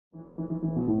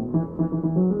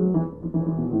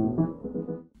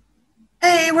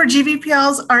Hi, we're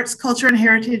GVPL's Arts, Culture, and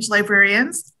Heritage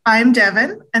Librarians. I'm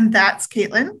Devin, and that's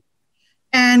Caitlin.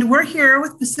 And we're here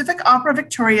with Pacific Opera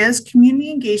Victoria's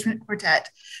Community Engagement Quartet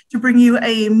to bring you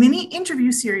a mini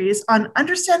interview series on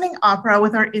understanding opera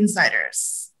with our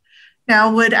insiders.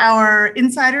 Now, would our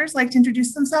insiders like to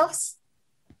introduce themselves?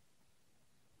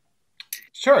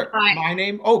 Sure. Hi.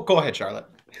 Go ahead, Charlotte.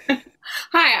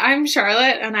 Hi, I'm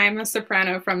Charlotte, and I'm a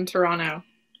soprano from Toronto.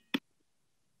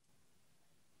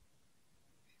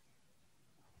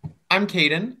 I'm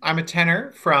Kaden. I'm a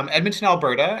tenor from Edmonton,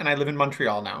 Alberta, and I live in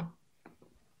Montreal now.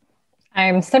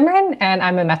 I'm Simran, and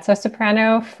I'm a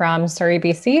mezzo-soprano from Surrey,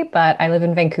 BC, but I live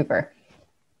in Vancouver.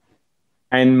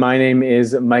 And my name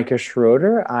is Micah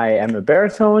Schroeder. I am a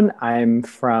baritone. I'm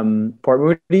from Port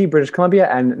Moody, British Columbia,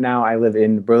 and now I live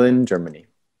in Berlin, Germany.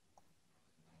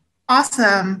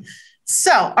 Awesome.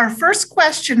 So our first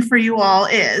question for you all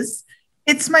is,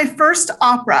 it's my first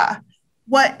opera.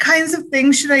 What kinds of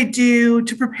things should I do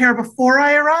to prepare before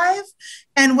I arrive?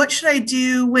 And what should I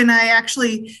do when I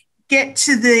actually get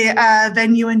to the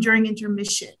venue and during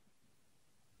intermission?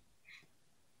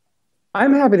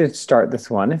 I'm happy to start this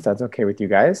one, if that's okay with you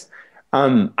guys.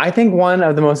 I think one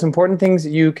of the most important things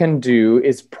you can do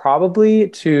is probably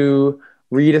to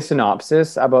read a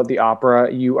synopsis about the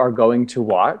opera you are going to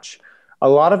watch. A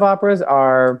lot of operas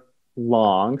are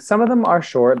long. Some of them are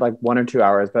short, like 1 or 2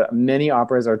 hours, but many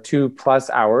operas are 2+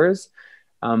 hours.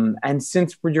 And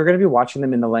since you're going to be watching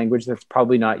them in the language that's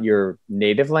probably not your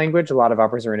native language, a lot of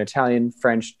operas are in Italian,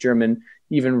 French, German,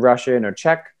 even Russian or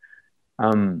Czech.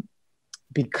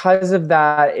 Because of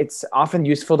that, it's often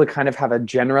useful to kind of have a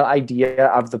general idea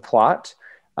of the plot.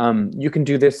 You can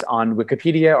do this on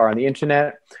Wikipedia or on the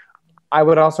internet. I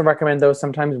would also recommend, though,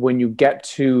 sometimes when you get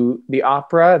to the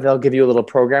opera, they'll give you a little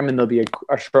program and there'll be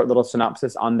a short little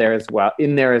synopsis on there as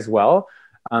well,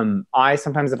 I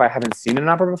sometimes, if I haven't seen an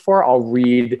opera before, I'll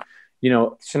read,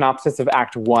 synopsis of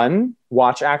Act 1,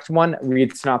 watch Act 1,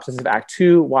 read synopsis of Act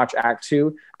 2, watch Act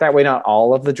 2. That way, not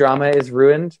all of the drama is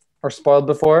ruined or spoiled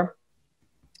before.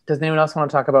 Does anyone else want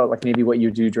to talk about like maybe what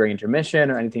you do during intermission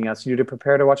or anything else you do to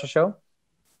prepare to watch a show?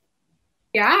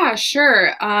 Yeah,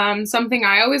 sure. Something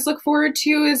I always look forward to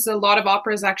is a lot of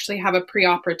operas actually have a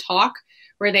pre-opera talk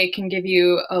where they can give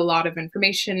you a lot of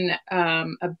information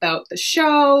about the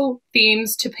show,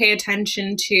 themes to pay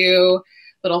attention to,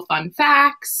 little fun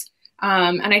facts.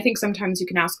 And I think sometimes you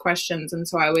can ask questions. And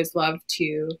so I always love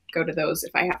to go to those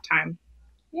if I have time.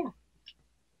 Yeah.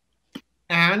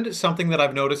 And something that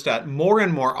I've noticed at more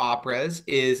and more operas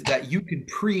is that you can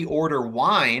pre-order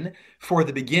wine for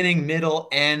the beginning, middle,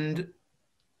 and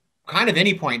kind of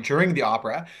any point during the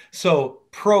opera. So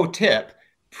pro tip,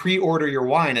 pre-order your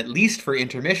wine at least for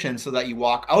intermission so that you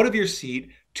walk out of your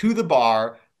seat to the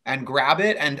bar and grab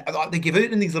it. And they give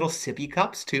it in these little sippy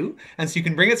cups too. And so you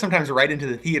can bring it sometimes right into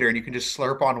the theater and you can just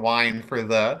slurp on wine for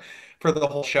the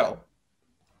whole show.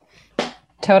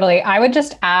 Totally. I would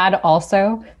just add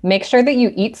also, make sure that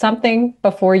you eat something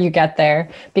before you get there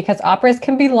because operas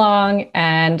can be long.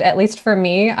 And at least for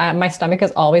me, my stomach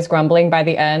is always grumbling by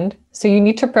the end. So you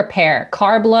need to prepare,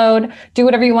 carb load, do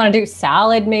whatever you want to do.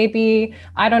 Salad, maybe.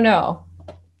 I don't know.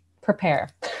 Prepare.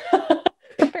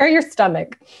 Prepare your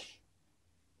stomach.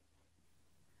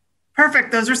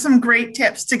 Perfect. Those are some great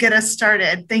tips to get us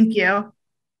started. Thank you.